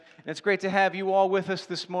And it's great to have you all with us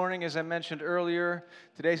this morning. As I mentioned earlier,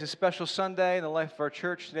 today's a special Sunday in the life of our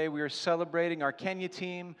church. Today we are celebrating our Kenya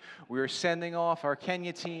team. We are sending off our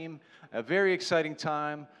Kenya team. A very exciting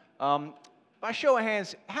time. By show of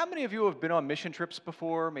hands, how many of you have been on mission trips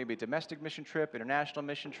before? Maybe a domestic mission trip, international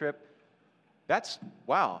mission trip?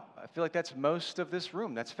 Wow. I feel like that's most of this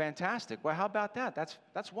room. That's fantastic. Well, how about that?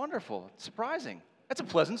 That's wonderful. It's surprising. That's a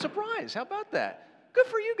pleasant surprise. How about that? Good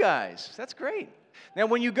for you guys. That's great. Now,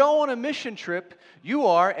 when you go on a mission trip, you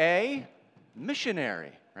are a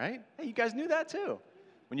missionary, right? Hey, you guys knew that too.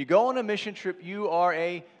 When you go on a mission trip, you are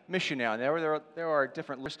a missionary. There are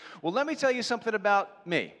different lists. Well, let me tell you something about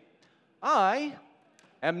me. I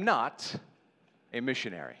am not a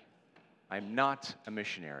missionary. I'm not a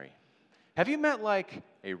missionary. Have you met like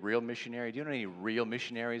a real missionary? Do you know any real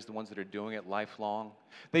missionaries, the ones that are doing it lifelong?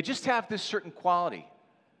 They just have this certain quality,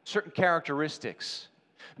 certain characteristics.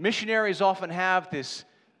 Missionaries often have this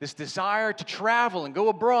desire to travel and go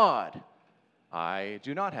abroad. I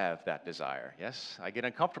do not have that desire. Yes, I get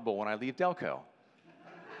uncomfortable when I leave Delco.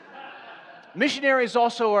 Missionaries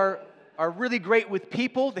also are really great with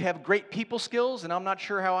people. They have great people skills, and I'm not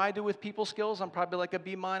sure how I do with people skills. I'm probably like a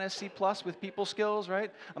B-, C+ with people skills,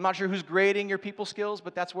 right? I'm not sure who's grading your people skills,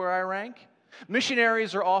 but that's where I rank.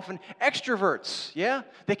 Missionaries are often extroverts, yeah?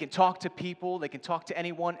 They can talk to people. They can talk to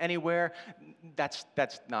anyone, anywhere. That's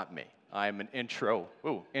not me. I'm an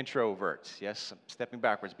introvert. Yes, I'm stepping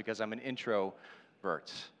backwards because I'm an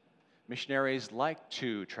introvert. Missionaries like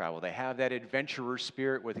to travel. They have that adventurer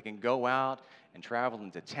spirit where they can go out and travel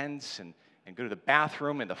into tents and go to the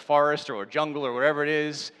bathroom in the forest or jungle or whatever it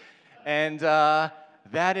is. And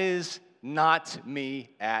that is not me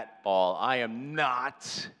at all. I am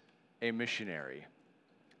not a missionary.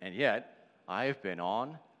 And yet, I have been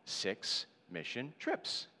on 6 mission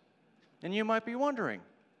trips. And you might be wondering,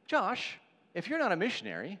 Josh, if you're not a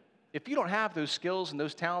missionary, if you don't have those skills and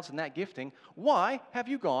those talents and that gifting, why have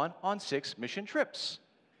you gone on 6 mission trips?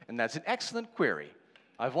 And that's an excellent query.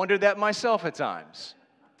 I've wondered that myself at times.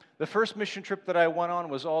 The first mission trip that I went on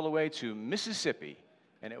was all the way to Mississippi,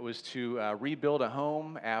 and it was to rebuild a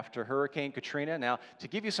home after Hurricane Katrina. Now, to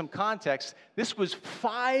give you some context, this was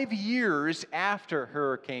 5 years after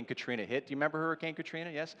Hurricane Katrina hit. Do you remember Hurricane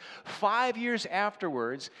Katrina? Yes? 5 years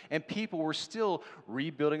afterwards, and people were still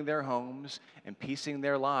rebuilding their homes and piecing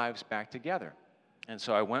their lives back together. And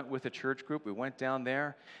so I went with a church group. We went down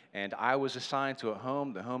there, and I was assigned to a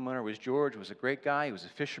home. The homeowner was George. He was a great guy. He was a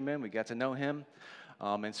fisherman. We got to know him.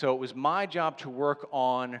 And so it was my job to work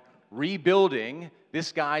on rebuilding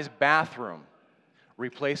this guy's bathroom,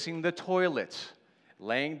 replacing the toilet,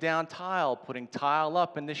 laying down tile, putting tile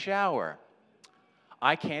up in the shower.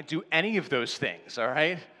 I can't do any of those things, all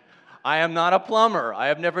right? I am not a plumber. I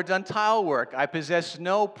have never done tile work. I possess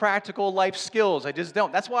no practical life skills. I just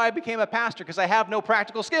don't. That's why I became a pastor, because I have no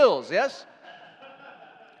practical skills, yes?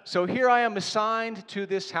 So here I am assigned to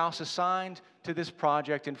this house, assigned to this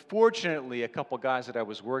project, and fortunately, a couple guys that I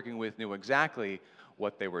was working with knew exactly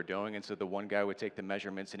what they were doing, and so the one guy would take the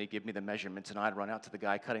measurements, and he'd give me the measurements, and I'd run out to the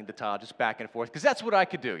guy cutting the tile just back and forth, because that's what I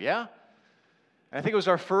could do, yeah? And I think it was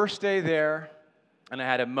our first day there, and I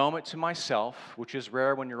had a moment to myself, which is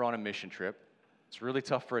rare when you're on a mission trip. It's really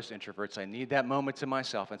tough for us introverts. I need that moment to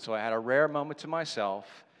myself, and so I had a rare moment to myself,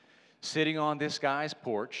 sitting on this guy's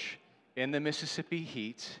porch in the Mississippi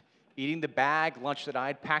heat, eating the bag lunch that I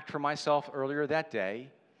had packed for myself earlier that day,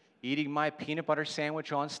 eating my peanut butter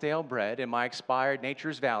sandwich on stale bread and my expired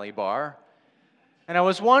Nature's Valley bar. And I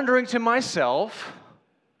was wondering to myself,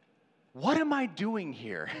 what am I doing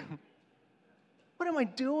here? What am I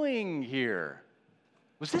doing here?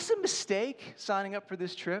 Was this a mistake, signing up for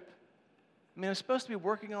this trip? I mean, I'm supposed to be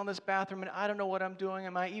working on this bathroom, and I don't know what I'm doing.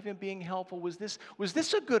 Am I even being helpful? Was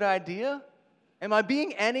this a good idea? Am I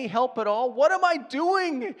being any help at all? What am I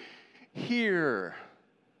doing here?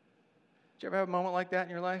 Did you ever have a moment like that in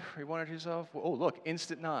your life where you wondered to yourself, oh, look,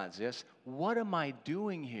 instant nods, yes? What am I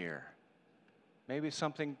doing here? Maybe it's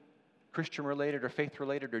something Christian-related or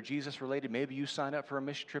faith-related or Jesus-related. Maybe you signed up for a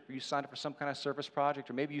mission trip, or you signed up for some kind of service project,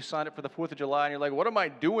 or maybe you signed up for the 4th of July, and you're like, what am I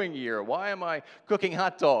doing here? Why am I cooking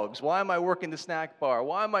hot dogs? Why am I working the snack bar?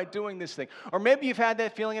 Why am I doing this thing? Or maybe you've had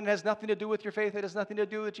that feeling and it has nothing to do with your faith. It has nothing to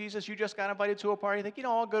do with Jesus. You just got invited to a party. You think,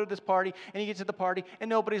 I'll go to this party, and you get to the party, and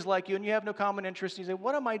nobody's like you, and you have no common interest. And you say,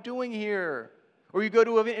 what am I doing here? Or you go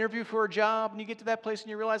to an interview for a job, and you get to that place, and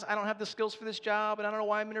you realize, I don't have the skills for this job, and I don't know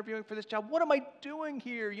why I'm interviewing for this job. What am I doing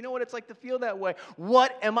here? You know what it's like to feel that way.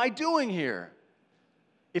 What am I doing here?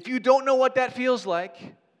 If you don't know what that feels like,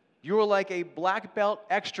 you're like a black belt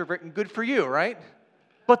extrovert, and good for you, right?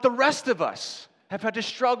 But the rest of us have had to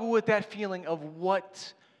struggle with that feeling of,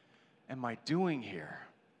 what am I doing here?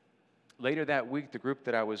 later that week, the group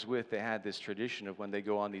that I was with, they had this tradition of when they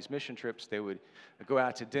go on these mission trips, they would go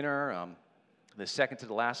out to dinner the second to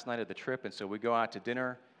the last night of the trip. And so we go out to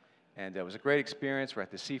dinner, and it was a great experience. We're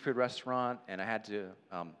at the seafood restaurant, and I had to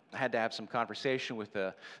have some conversation with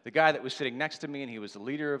the guy that was sitting next to me, and he was the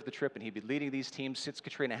leader of the trip, and he'd been leading these teams since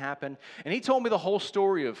Katrina happened. And he told me the whole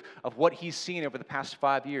story of what he's seen over the past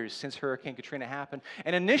 5 years since Hurricane Katrina happened.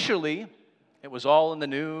 And initially, it was all in the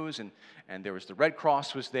news, and there was the Red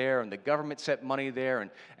Cross was there, and the government sent money there,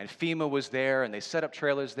 and FEMA was there, and they set up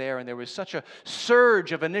trailers there, and there was such a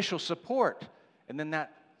surge of initial support. And then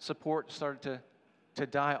that support started to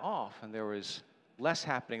die off, and there was less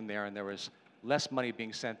happening there, and there was less money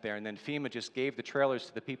being sent there. And then FEMA just gave the trailers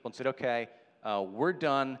to the people and said, okay, we're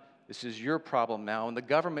done. This is your problem now. And the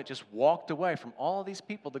government just walked away from all these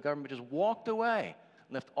people. The government just walked away,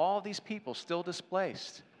 left all these people still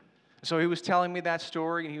displaced. So he was telling me that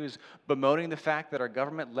story, and he was bemoaning the fact that our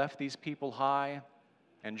government left these people high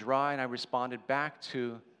and dry, and I responded back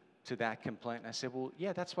to that complaint. And I said, well,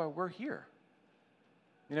 yeah, that's why we're here.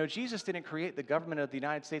 You know, Jesus didn't create the government of the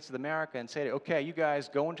United States of America and say, okay, you guys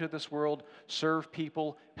go into this world, serve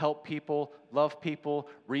people, help people, love people,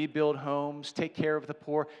 rebuild homes, take care of the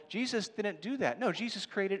poor. Jesus didn't do that. No, Jesus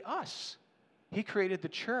created us. He created the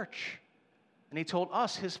church. And he told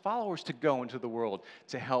us, his followers, to go into the world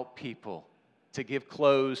to help people, to give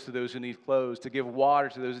clothes to those who need clothes, to give water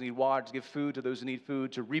to those who need water, to give food to those who need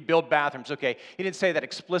food, to rebuild bathrooms. Okay, he didn't say that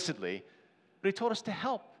explicitly, but he told us to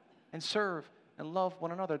help and serve and love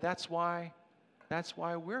one another. That's why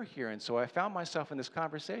we're here. And so I found myself in this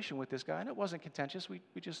conversation with this guy, and it wasn't contentious. We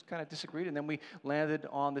just kind of disagreed, and then we landed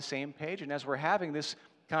on the same page. And as we're having this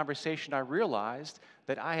conversation, I realized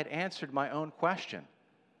that I had answered my own question.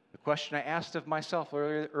 The question I asked of myself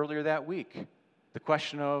earlier that week, the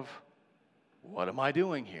question of, what am I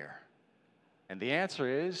doing here? And the answer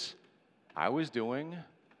is, I was doing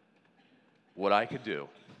what I could do.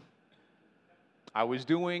 I was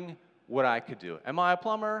doing what I could do. Am I a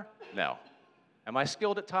plumber? No. Am I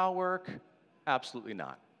skilled at tile work? Absolutely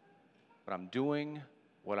not. But I'm doing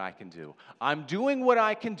what I can do. I'm doing what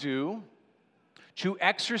I can do to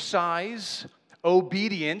exercise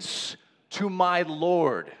obedience to my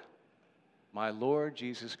Lord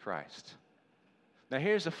Jesus Christ. Now,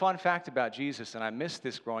 here's a fun fact about Jesus, and I missed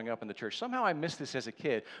this growing up in the church. Somehow I missed this as a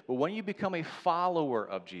kid, but when you become a follower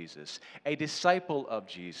of Jesus, a disciple of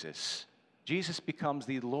Jesus, Jesus becomes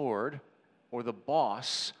the Lord or the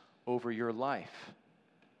boss over your life.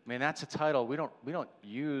 I mean, that's a title. We don't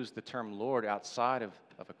use the term Lord outside of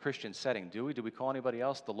a Christian setting, do we? Do we call anybody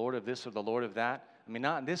else the Lord of this or the Lord of that? I mean,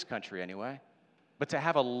 not in this country anyway. But to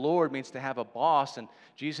have a Lord means to have a boss, and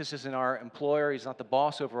Jesus isn't our employer. He's not the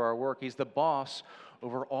boss over our work. He's the boss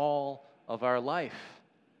over all of our life.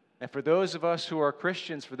 And for those of us who are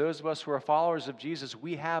Christians, for those of us who are followers of Jesus,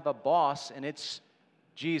 we have a boss, and it's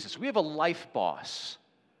Jesus. We have a life boss,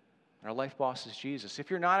 and our life boss is Jesus.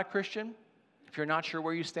 If you're not a Christian, if you're not sure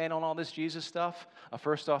where you stand on all this Jesus stuff,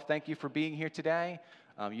 first off, thank you for being here today.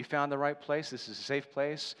 You found the right place. This is a safe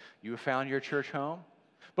place. You have found your church home.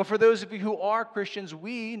 But for those of you who are Christians,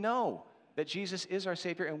 we know that Jesus is our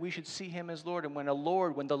Savior, and we should see him as Lord. And when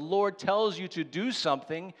the Lord tells you to do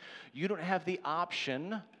something, you don't have the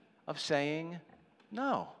option of saying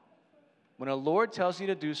no. When a Lord tells you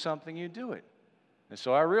to do something, you do it. And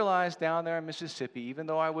so I realized down there in Mississippi, even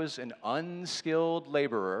though I was an unskilled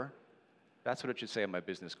laborer, that's what it should say on my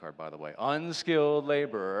business card, by the way, unskilled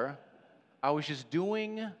laborer, I was just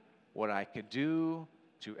doing what I could do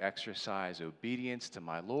to exercise obedience to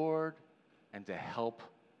my Lord and to help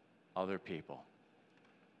other people.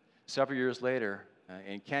 Several years later,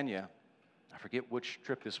 in Kenya, I forget which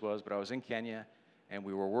trip this was, but I was in Kenya, and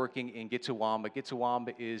we were working in Gitawamba.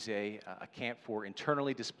 Gitawamba is a camp for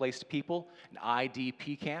internally displaced people, an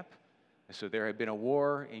IDP camp. And so there had been a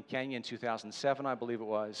war in Kenya in 2007, I believe it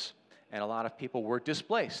was, and a lot of people were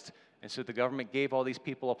displaced. And so the government gave all these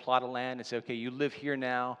people a plot of land and said, okay, you live here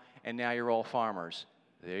now, and now you're all farmers.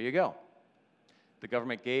 There you go. The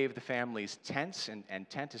government gave the families tents, and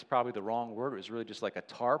tent is probably the wrong word. It was really just like a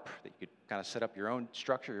tarp that you could kind of set up your own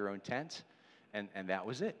structure, your own tent, and that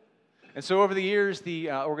was it. And so over the years,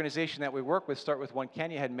 the organization that we work with, Start With One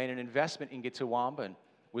Kenya, had made an investment in Gitawamba and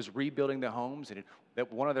was rebuilding the homes. And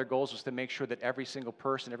that one of their goals was to make sure that every single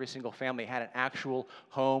person, every single family had an actual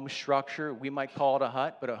home structure. We might call it a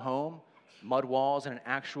hut, but a home, mud walls, and an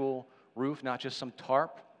actual roof, not just some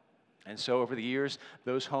tarp. And so over the years,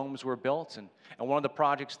 those homes were built. And one of the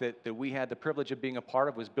projects that we had the privilege of being a part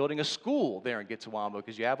of was building a school there in Gitawamba,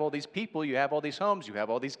 because you have all these people, you have all these homes, you have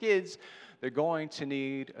all these kids. They're going to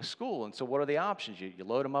need a school. And so what are the options? You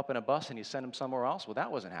load them up in a bus and you send them somewhere else? Well,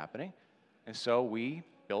 that wasn't happening. And so we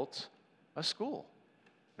built a school.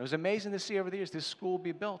 It was amazing to see over the years this school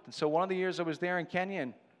be built. And so one of the years I was there in Kenya,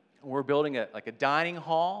 and we're building a dining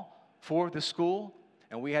hall for the school,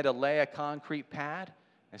 and we had to lay a concrete pad.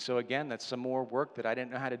 And so again, that's some more work that I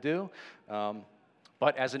didn't know how to do.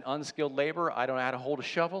 But as an unskilled laborer, I don't know how to hold a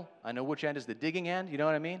shovel. I know which end is the digging end, you know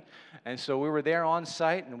what I mean? And so we were there on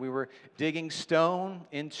site, and we were digging stone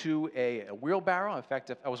into a wheelbarrow. In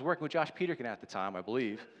fact, I was working with Josh Peterkin at the time, I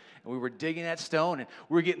believe. And we were digging that stone, and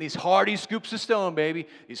we were getting these hearty scoops of stone, baby.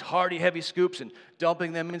 These hearty, heavy scoops, and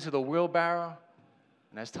dumping them into the wheelbarrow.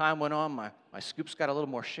 And as time went on, my scoops got a little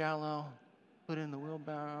more shallow. Put it in the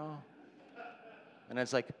wheelbarrow. And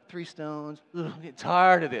it's like 3 stones. Ugh, I'm getting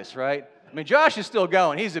tired of this, right? I mean, Josh is still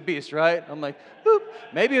going. He's a beast, right? I'm like, boop.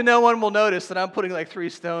 Maybe no one will notice that I'm putting like 3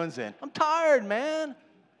 stones in. I'm tired, man.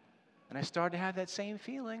 And I started to have that same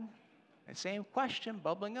feeling, that same question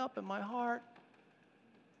bubbling up in my heart.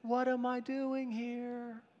 What am I doing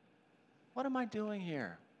here? What am I doing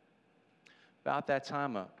here? About that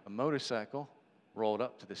time, a motorcycle rolled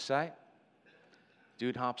up to the site.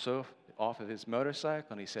 Dude hops off of his motorcycle,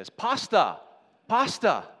 and he says, "Pasta!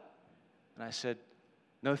 Pasta!" And I said,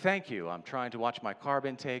 "No, thank you. I'm trying to watch my carb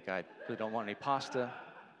intake. I really don't want any pasta."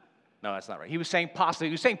 No, that's not right. He was saying pasta.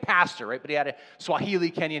 He was saying pastor, right? But he had a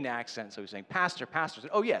Swahili Kenyan accent, so he was saying pastor, pastor. I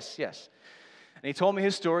said, "Oh, yes, yes." And he told me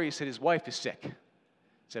his story. He said his wife is sick. He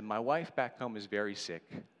said, "My wife back home is very sick.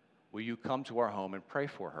 Will you come to our home and pray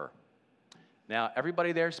for her?" Now,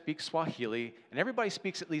 everybody there speaks Swahili, and everybody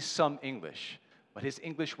speaks at least some English. But his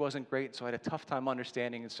English wasn't great, so I had a tough time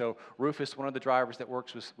understanding. And so Rufus, one of the drivers that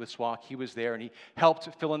works with Swak, he was there, and he helped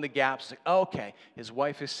fill in the gaps. Like, oh, okay, his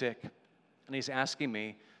wife is sick, and he's asking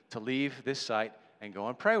me to leave this site and go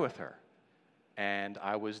and pray with her. And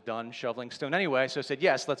I was done shoveling stone anyway, so I said,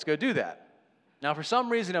 yes, let's go do that. Now, for some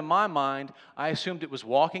reason in my mind, I assumed it was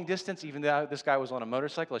walking distance, even though this guy was on a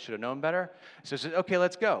motorcycle. I should have known better. So I said, okay,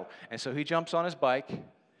 let's go. And so he jumps on his bike,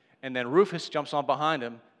 and then Rufus jumps on behind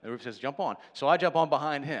him. And Rufus says, jump on. So I jump on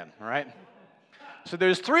behind him, all right? So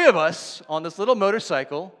there's 3 of us on this little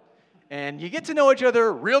motorcycle, and you get to know each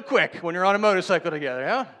other real quick when you're on a motorcycle together,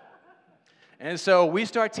 yeah? And so we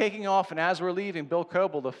start taking off, and as we're leaving, Bill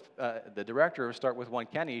Coble, the director of Start With One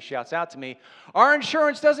Kenny, shouts out to me, "Our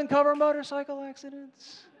insurance doesn't cover motorcycle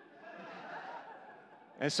accidents."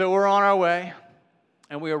 And so we're on our way,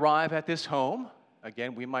 and we arrive at this home.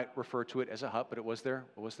 Again, we might refer to it as a hut, but it was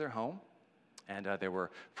their home. And there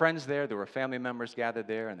were friends there, there were family members gathered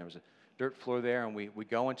there, and there was a dirt floor there, and we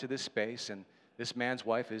go into this space, and this man's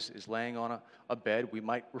wife is laying on a bed. We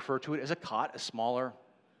might refer to it as a cot, a smaller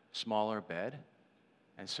bed.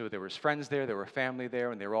 And so there was friends there were family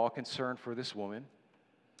there, and they were all concerned for this woman.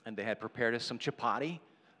 And they had prepared us some chapati.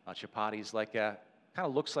 Chapati is like kind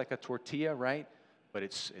of looks like a tortilla, right? But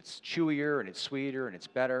it's chewier, and it's sweeter, and it's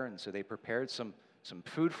better. And so they prepared some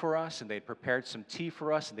food for us, and they prepared some tea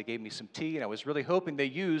for us, and they gave me some tea, and I was really hoping they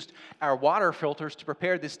used our water filters to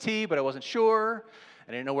prepare this tea, but I wasn't sure.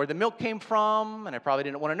 I didn't know where the milk came from, and I probably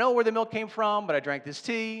didn't want to know where the milk came from, but I drank this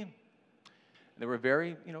tea. And they were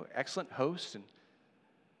very, excellent hosts, and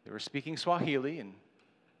they were speaking Swahili, and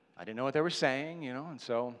I didn't know what they were saying, and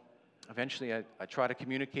so eventually I tried to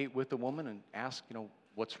communicate with the woman and ask,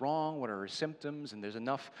 what's wrong, what are her symptoms, and there's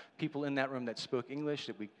enough people in that room that spoke English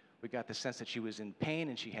that we got the sense that she was in pain,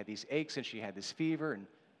 and she had these aches, and she had this fever.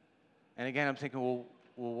 And again, I'm thinking, well,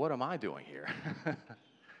 what am I doing here?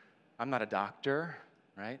 I'm not a doctor,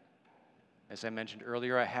 right? As I mentioned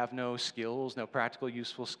earlier, I have no skills, no practical,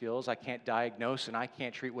 useful skills. I can't diagnose, and I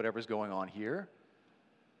can't treat whatever's going on here.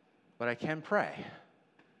 But I can pray.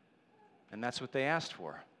 And that's what they asked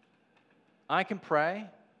for. I can pray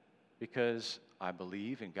because I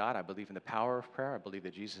believe in God. I believe in the power of prayer. I believe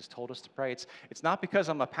that Jesus told us to pray. It's not because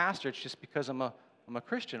I'm a pastor. It's just because I'm a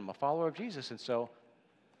Christian. I'm a follower of Jesus. And so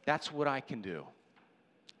that's what I can do.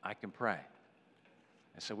 I can pray.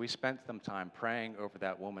 And so we spent some time praying over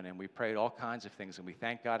that woman, and we prayed all kinds of things, and we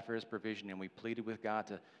thanked God for his provision, and we pleaded with God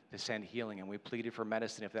to send healing, and we pleaded for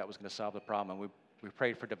medicine if that was going to solve the problem, and we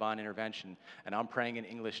prayed for divine intervention, and I'm praying in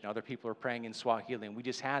English, and other people are praying in Swahili, and we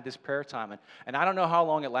just had this prayer time, and I don't know how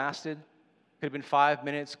long it lasted. Could have been 5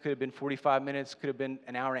 minutes, could have been 45 minutes, could have been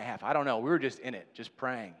an hour and a half. I don't know. We were just in it, just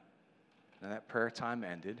praying. And that prayer time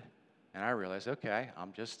ended, and I realized, okay,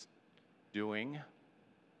 I'm just doing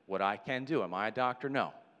what I can do. Am I a doctor?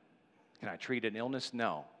 No. Can I treat an illness?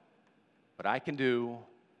 No. But I can do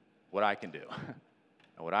what I can do.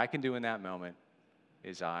 And what I can do in that moment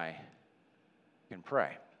is I can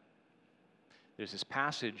pray. There's this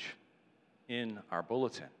passage in our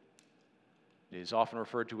bulletin. It is often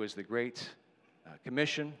referred to as the Great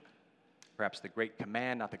Commission. perhaps the Great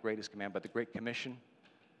Command, not the greatest command, but the Great Commission.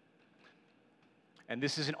 And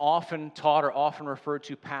this is an often taught or often referred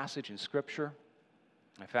to passage in Scripture.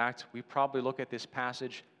 In fact, we probably look at this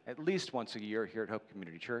passage at least once a year here at Hope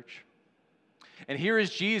Community Church. And here is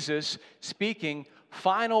Jesus speaking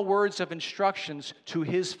final words of instructions to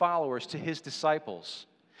his followers, to his disciples.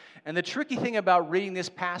 And the tricky thing about reading this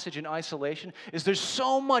passage in isolation is there's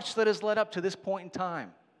so much that has led up to this point in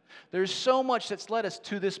time. There's so much that's led us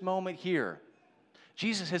to this moment here.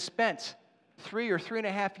 Jesus has spent 3 or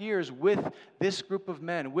 3.5 years with this group of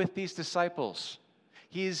men, with these disciples.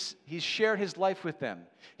 He's shared his life with them.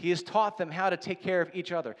 He has taught them how to take care of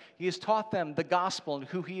each other. He has taught them the gospel and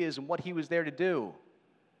who he is and what he was there to do.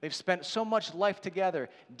 They've spent so much life together,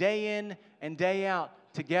 day in and day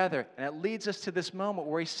out together. And it leads us to this moment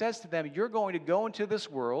where he says to them, you're going to go into this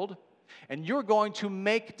world and you're going to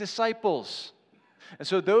make disciples. And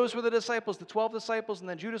so those were the disciples, the 12 disciples, and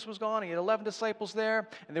then Judas was gone. He had 11 disciples there,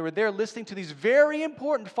 and they were there listening to these very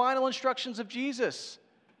important final instructions of Jesus.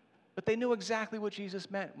 But they knew exactly what Jesus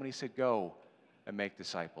meant when he said, go and make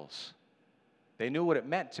disciples. They knew what it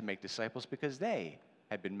meant to make disciples because they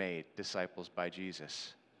had been made disciples by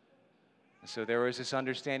Jesus. And so there was this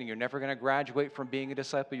understanding, you're never going to graduate from being a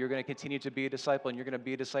disciple. You're going to continue to be a disciple, and you're going to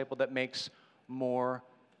be a disciple that makes more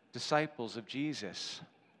disciples of Jesus.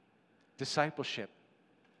 Discipleship.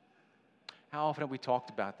 How often have we talked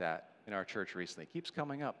about that in our church recently? It keeps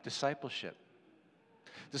coming up. Discipleship.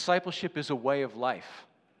 Discipleship is a way of life.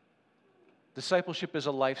 Discipleship is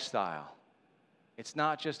a lifestyle. It's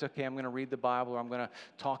not just, okay, I'm going to read the Bible, or I'm going to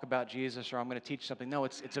talk about Jesus, or I'm going to teach something. No,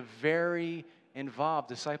 it's a very involved.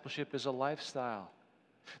 Discipleship is a lifestyle.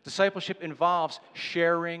 Discipleship involves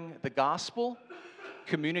sharing the gospel,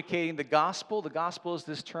 communicating the gospel. The gospel is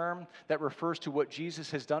this term that refers to what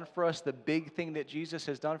Jesus has done for us, the big thing that Jesus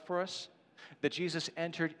has done for us, that Jesus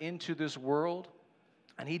entered into this world,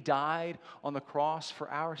 and he died on the cross for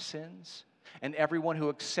our sins. And everyone who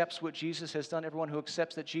accepts what Jesus has done, everyone who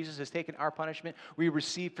accepts that Jesus has taken our punishment, we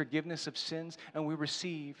receive forgiveness of sins and we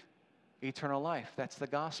receive eternal life. That's the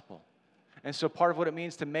gospel. And so part of what it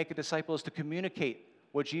means to make a disciple is to communicate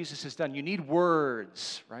what Jesus has done. You need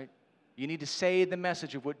words, right? You need to say the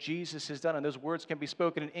message of what Jesus has done. And those words can be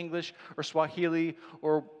spoken in English or Swahili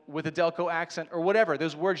or with a Delco accent or whatever.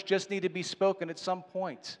 Those words just need to be spoken at some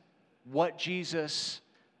point. What Jesus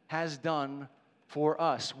has done for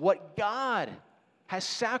us, what God has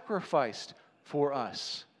sacrificed for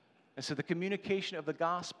us. And so the communication of the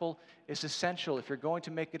gospel is essential. If you're going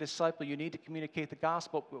to make a disciple, you need to communicate the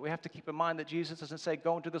gospel. But we have to keep in mind that Jesus doesn't say,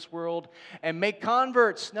 go into this world and make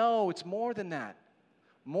converts. No, it's more than that.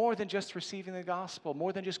 More than just receiving the gospel,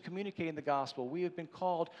 more than just communicating the gospel. We have been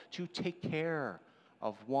called to take care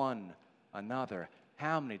of one another.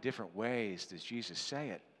 How many different ways does Jesus say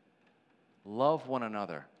it? Love one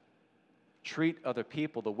another. Treat other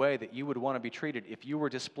people the way that you would want to be treated. If you were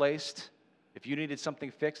displaced, if you needed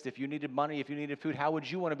something fixed, if you needed money, if you needed food, how would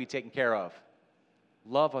you want to be taken care of?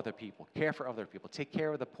 Love other people. Care for other people. Take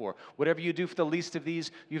care of the poor. Whatever you do for the least of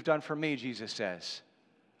these, you've done for me, Jesus says.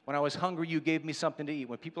 When I was hungry, you gave me something to eat.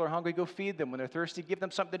 When people are hungry, go feed them. When they're thirsty, give them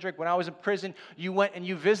something to drink. When I was in prison, you went and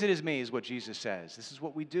you visited me, is what Jesus says. This is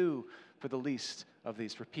what we do for the least of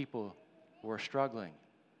these, for people who are struggling.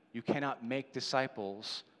 You cannot make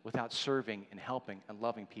disciples without serving and helping and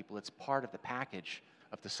loving people. It's part of the package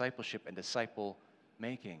of discipleship and disciple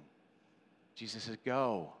making. Jesus says,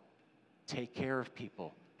 go, take care of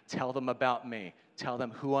people, tell them about me, tell them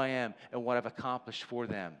who I am and what I've accomplished for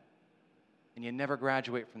them. And you never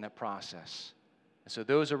graduate from that process. And so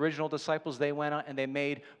those original disciples, they went out and they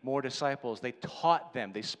made more disciples. They taught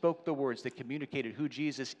them. They spoke the words. They communicated who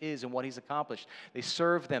Jesus is and what he's accomplished. They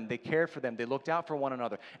served them. They cared for them. They looked out for one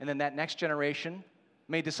another. And then that next generation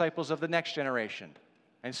made disciples of the next generation,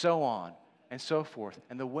 and so on and so forth.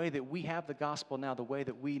 And the way that we have the gospel now, the way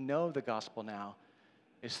that we know the gospel now,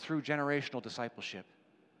 is through generational discipleship.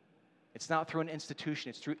 It's not through an institution.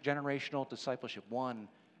 It's through generational discipleship, one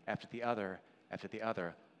after the other,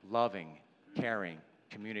 loving, caring,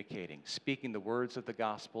 communicating, speaking the words of the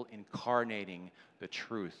gospel, incarnating the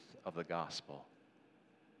truth of the gospel.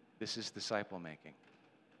 This is disciple making.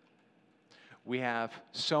 We have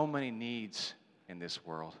so many needs in this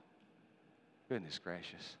world. Goodness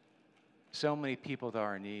gracious. So many people that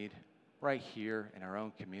are in need right here in our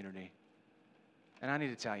own community. And I need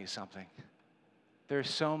to tell you something. There are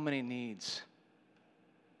so many needs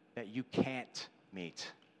that you can't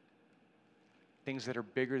meet. Things that are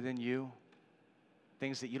bigger than you.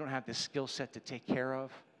 Things that you don't have the skill set to take care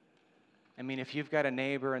of. I mean, if you've got a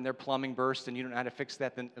neighbor and their plumbing burst and you don't know how to fix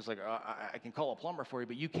that, then it's like, I can call a plumber for you,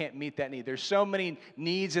 but you can't meet that need. There's so many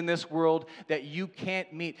needs in this world that you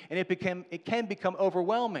can't meet, and it can become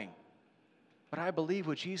overwhelming. But I believe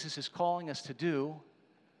what Jesus is calling us to do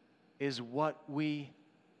is what we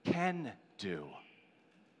can do.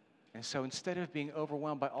 And so instead of being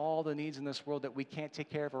overwhelmed by all the needs in this world that we can't take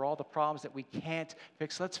care of or all the problems that we can't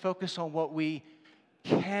fix, let's focus on what we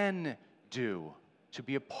can do to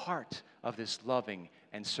be a part of this loving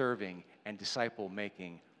and serving and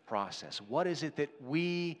disciple-making process. What is it that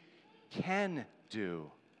we can do?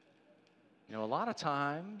 You know, a lot of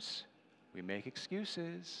times we make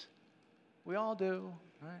excuses. We all do,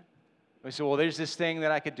 right? We say, well, there's this thing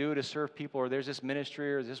that I could do to serve people, or there's this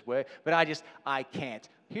ministry or this way, but I can't.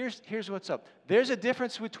 Here's what's up. There's a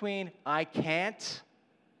difference between I can't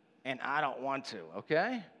and I don't want to,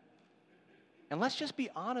 okay? And let's just be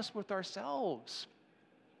honest with ourselves.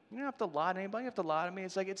 You don't have to lie to anybody. You have to lie to me.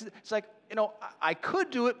 It's like, you know, I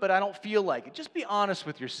could do it, but I don't feel like it. Just be honest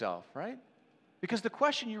with yourself, right? Because the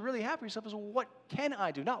question you really have for yourself is, what can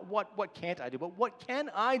I do? Not what can't I do, but what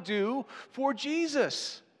can I do for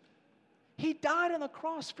Jesus? He died on the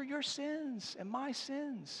cross for your sins and my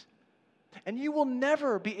sins. And you will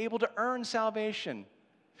never be able to earn salvation.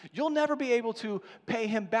 You'll never be able to pay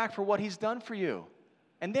him back for what he's done for you.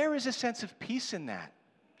 And there is a sense of peace in that.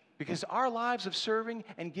 Because our lives of serving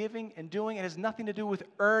and giving and doing, it has nothing to do with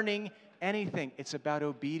earning anything. It's about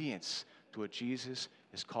obedience to what Jesus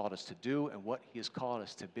has called us to do and what he has called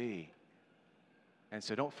us to be. And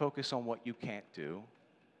so don't focus on what you can't do.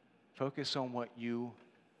 Focus on what you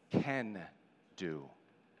can do.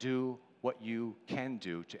 Do what you can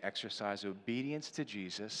do to exercise obedience to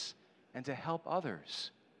Jesus and to help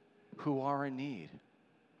others who are in need.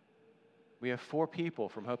 We have 4 people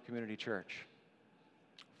from Hope Community Church,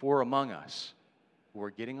 4 among us, who are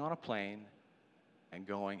getting on a plane and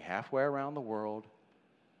going halfway around the world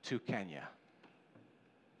to Kenya.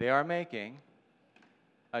 They are making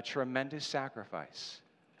a tremendous sacrifice.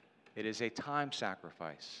 It is a time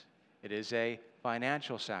sacrifice. It is a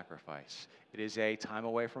financial sacrifice. It is a time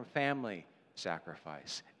away from family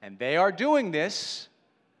sacrifice. And they are doing this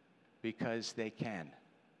because they can.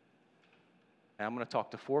 And I'm going to talk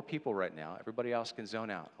to 4 people right now. Everybody else can zone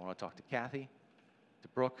out. I want to talk to Kathy, to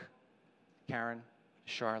Brooke, to Karen,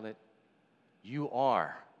 to Charlotte. You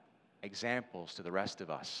are examples to the rest of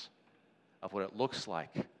us of what it looks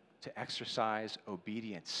like to exercise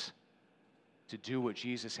obedience, to do what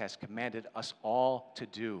Jesus has commanded us all to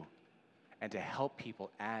do, and to help people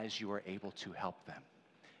as you are able to help them.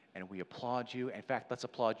 And we applaud you. In fact, let's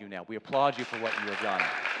applaud you now. We applaud you for what you have done.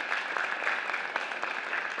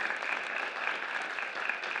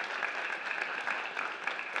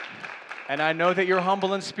 And I know that you're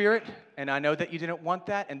humble in spirit, and I know that you didn't want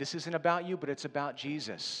that, and this isn't about you, but it's about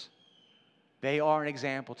Jesus. They are an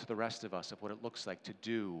example to the rest of us of what it looks like to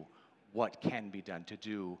do what can be done, to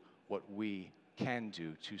do what we can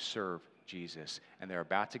do to serve Jesus. And they're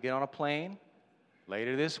about to get on a plane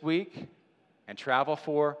later this week and travel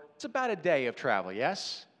for, it's about a day of travel,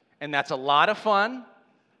 yes? And that's a lot of fun.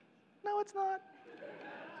 No, it's not.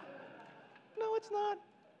 No, it's not.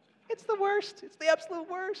 It's the worst. It's the absolute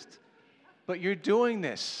worst. But you're doing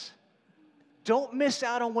this. Don't miss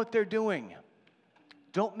out on what they're doing.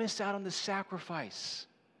 Don't miss out on the sacrifice.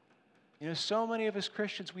 You know, so many of us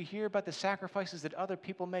Christians, we hear about the sacrifices that other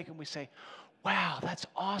people make, and we say, wow, that's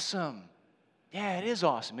awesome. Yeah, it is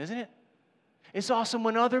awesome, isn't it? It's awesome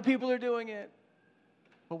when other people are doing it.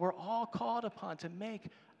 But we're all called upon to make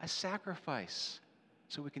a sacrifice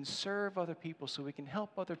so we can serve other people, so we can help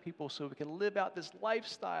other people, so we can live out this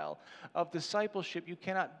lifestyle of discipleship. You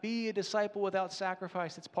cannot be a disciple without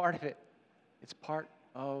sacrifice. It's part of it. It's part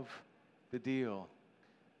of the deal.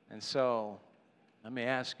 And so, let me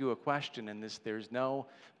ask you a question, and there's no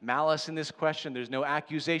malice in this question. There's no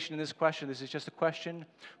accusation in this question. This is just a question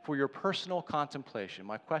for your personal contemplation.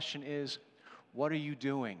 My question is, what are you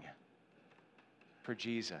doing for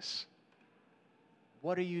Jesus?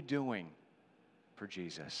 What are you doing for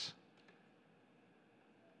Jesus?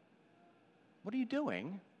 What are you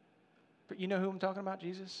doing? You know who I'm talking about,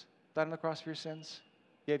 Jesus? Died on the cross for your sins,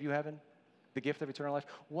 gave you heaven, the gift of eternal life.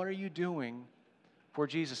 What are you doing for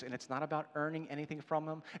Jesus? And it's not about earning anything from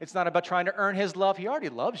him. It's not about trying to earn his love. He already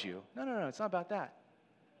loves you. No. It's not about that.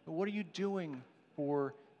 But what are you doing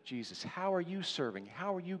for Jesus? How are you serving?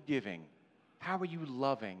 How are you giving? How are you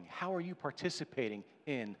loving? How are you participating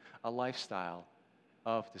in a lifestyle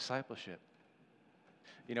of discipleship?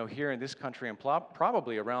 You know, here in this country and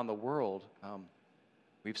probably around the world,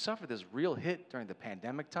 we've suffered this real hit during the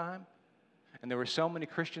pandemic time. And there were so many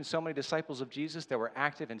Christians, so many disciples of Jesus that were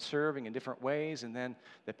active and serving in different ways. And then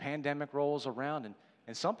the pandemic rolls around,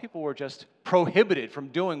 and some people were just prohibited from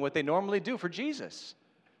doing what they normally do for Jesus.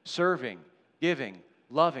 Serving, giving,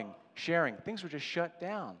 loving, sharing. Things were just shut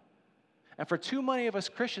down. And for too many of us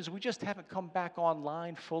Christians, we just haven't come back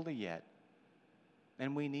online fully yet.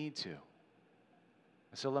 And we need to. And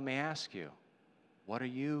so let me ask you, what are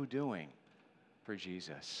you doing for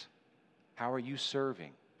Jesus? How are you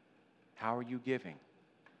serving? How are you giving?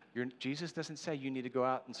 Jesus doesn't say you need to go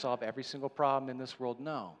out and solve every single problem in this world.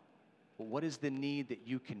 No. But what is the need that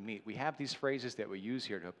you can meet? We have these phrases that we use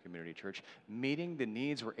here at Hope Community Church. Meeting the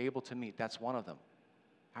needs we're able to meet. That's one of them.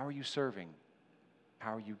 How are you serving?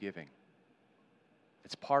 How are you giving?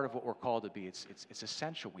 It's part of what we're called to be. It's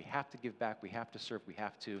essential. We have to give back. We have to serve. We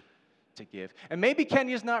have to give. And maybe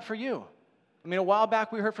Kenya's not for you. I mean, a while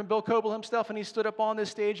back we heard from Bill Coble himself, and he stood up on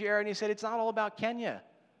this stage here, and he said, it's not all about Kenya.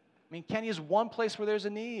 I mean, Kenya is one place where there's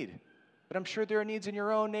a need. But I'm sure there are needs in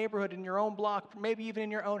your own neighborhood, in your own block, maybe even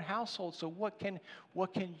in your own household. So what can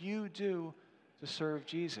you do to serve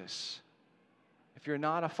Jesus? If you're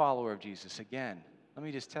not a follower of Jesus, again, let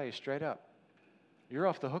me just tell you straight up, you're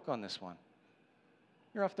off the hook on this one.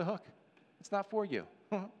 You're off the hook. It's not for you.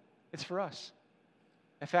 It's for us.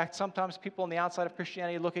 In fact, sometimes people on the outside of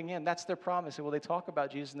Christianity looking in, that's their promise. Well, they talk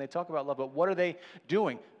about Jesus and they talk about love, but what are they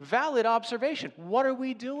doing? Valid observation. What are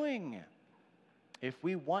we doing? If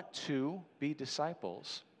we want to be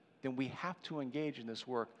disciples, then we have to engage in this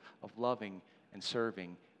work of loving and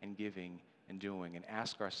serving and giving and doing and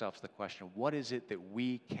ask ourselves the question, what is it that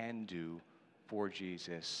we can do for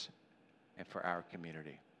Jesus and for our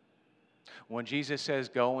community? When Jesus says,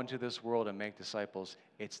 go into this world and make disciples,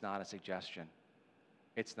 it's not a suggestion.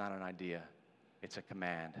 It's not an idea. It's a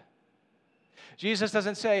command. Jesus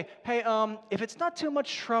doesn't say, hey, if it's not too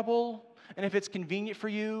much trouble, and if it's convenient for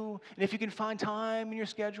you, and if you can find time in your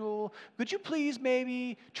schedule, could you please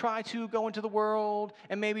maybe try to go into the world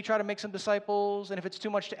and maybe try to make some disciples? And if it's too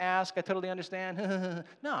much to ask, I totally understand.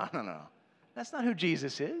 No. That's not who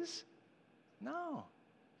Jesus is. No.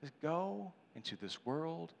 Just go into this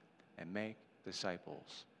world and make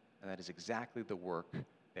disciples. And that is exactly the work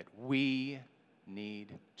that we need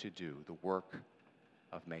to do, the work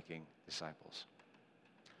of making disciples.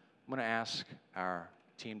 I'm going to ask our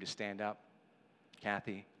team to stand up.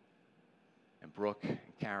 Kathy and Brooke and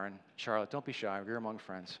Karen, Charlotte, don't be shy. We're among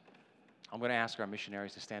friends. I'm going to ask our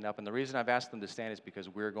missionaries to stand up. And the reason I've asked them to stand is because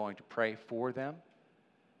we're going to pray for them.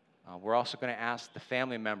 We're also going to ask the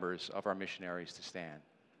family members of our missionaries to stand.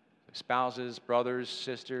 Spouses, brothers,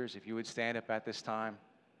 sisters, if you would stand up at this time.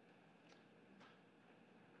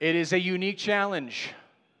 It is a unique challenge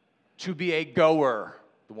to be a goer,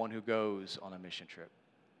 the one who goes on a mission trip.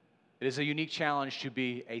 It is a unique challenge to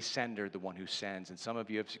be a sender, the one who sends. And some of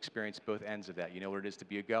you have experienced both ends of that. You know what it is to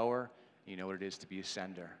be a goer, and you know what it is to be a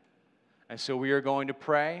sender. And so we are going to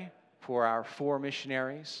pray for our 4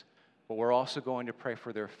 missionaries, but we're also going to pray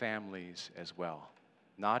for their families as well.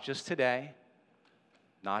 Not just today,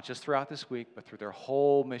 not just throughout this week, but through their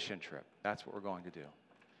whole mission trip. That's what we're going to do.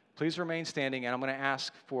 Please remain standing, and I'm going to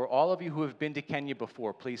ask for all of you who have been to Kenya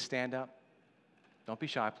before, please stand up. Don't be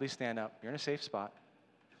shy. Please stand up. You're in a safe spot.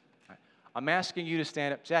 All right. I'm asking you to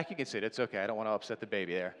stand up. Jack, you can sit. It's okay. I don't want to upset the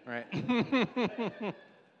baby there. Right?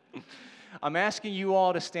 I'm asking you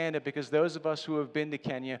all to stand up because those of us who have been to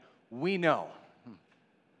Kenya, we know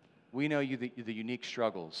the unique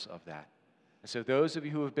struggles of that. And so those of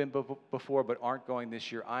you who have been before but aren't going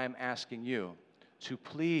this year, I am asking you to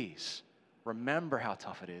please remember how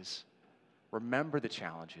tough it is, remember the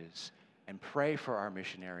challenges, and pray for our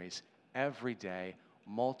missionaries every day,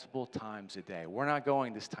 multiple times a day. We're not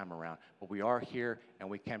going this time around, but we are here and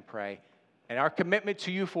we can pray. And our commitment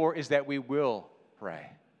to you 4 is that we will pray.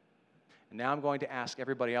 And now I'm going to ask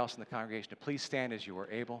everybody else in the congregation to please stand as you are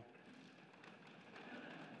able.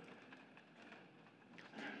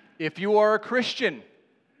 If you are a Christian,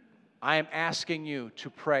 I am asking you to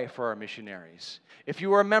pray for our missionaries. If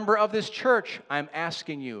you are a member of this church, I am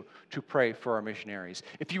asking you to pray for our missionaries.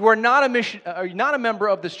 If you are not a member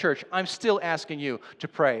of this church, I'm still asking you to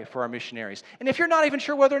pray for our missionaries. And if you're not even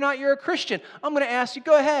sure whether or not you're a Christian, I'm going to ask you,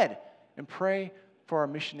 go ahead and pray for our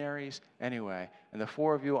missionaries anyway. And the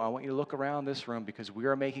 4 of you, I want you to look around this room because we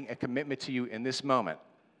are making a commitment to you in this moment.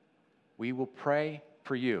 We will pray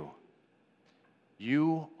for you.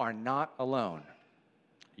 You are not alone.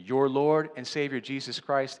 Your Lord and Savior Jesus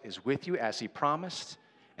Christ is with you as He promised,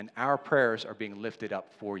 and our prayers are being lifted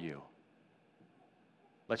up for you.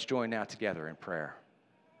 Let's join now together in prayer.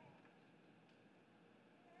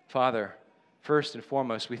 Father, first and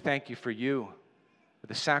foremost, we thank you for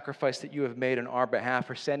the sacrifice that you have made on our behalf,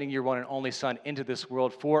 for sending your one and only Son into this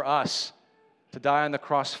world for us, to die on the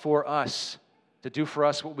cross for us, to do for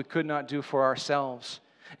us what we could not do for ourselves.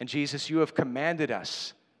 And Jesus, you have commanded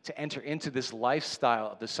us to enter into this lifestyle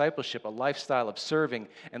of discipleship, a lifestyle of serving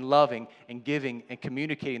and loving and giving and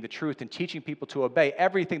communicating the truth and teaching people to obey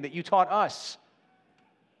everything that you taught us.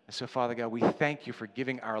 And so, Father God, we thank you for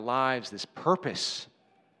giving our lives this purpose,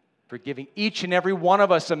 for giving each and every one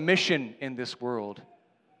of us a mission in this world,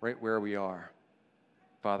 right where we are.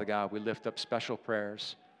 Father God, we lift up special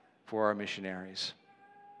prayers for our missionaries.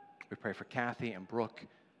 We pray for Kathy and Brooke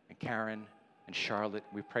and Karen and Charlotte.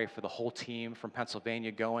 We pray for the whole team from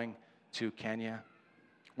Pennsylvania going to Kenya.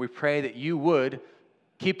 We pray that you would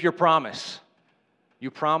keep your promise.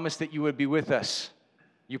 You promised that you would be with us.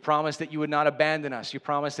 You promised that you would not abandon us. You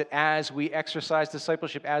promised that as we exercise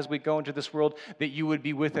discipleship, as we go into this world, that you would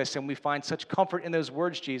be with us. And we find such comfort in those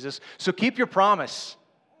words, Jesus. So keep your promise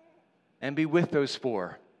and be with those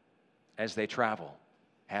four as they travel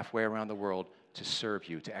halfway around the world to serve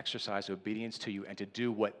you, to exercise obedience to you, and to do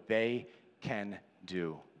what they can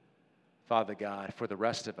do. Father God, for the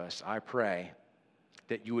rest of us, I pray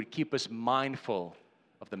that you would keep us mindful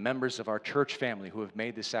of the members of our church family who have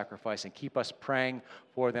made this sacrifice, and keep us praying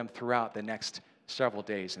for them throughout the next several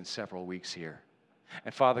days and several weeks here.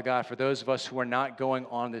 And Father God, for those of us who are not going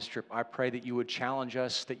on this trip, I pray that you would challenge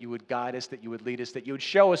us, that you would guide us, that you would lead us, that you would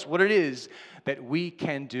show us what it is that we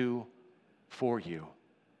can do for you.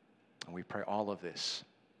 And we pray all of this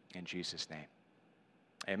in Jesus' name.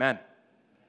 Amen.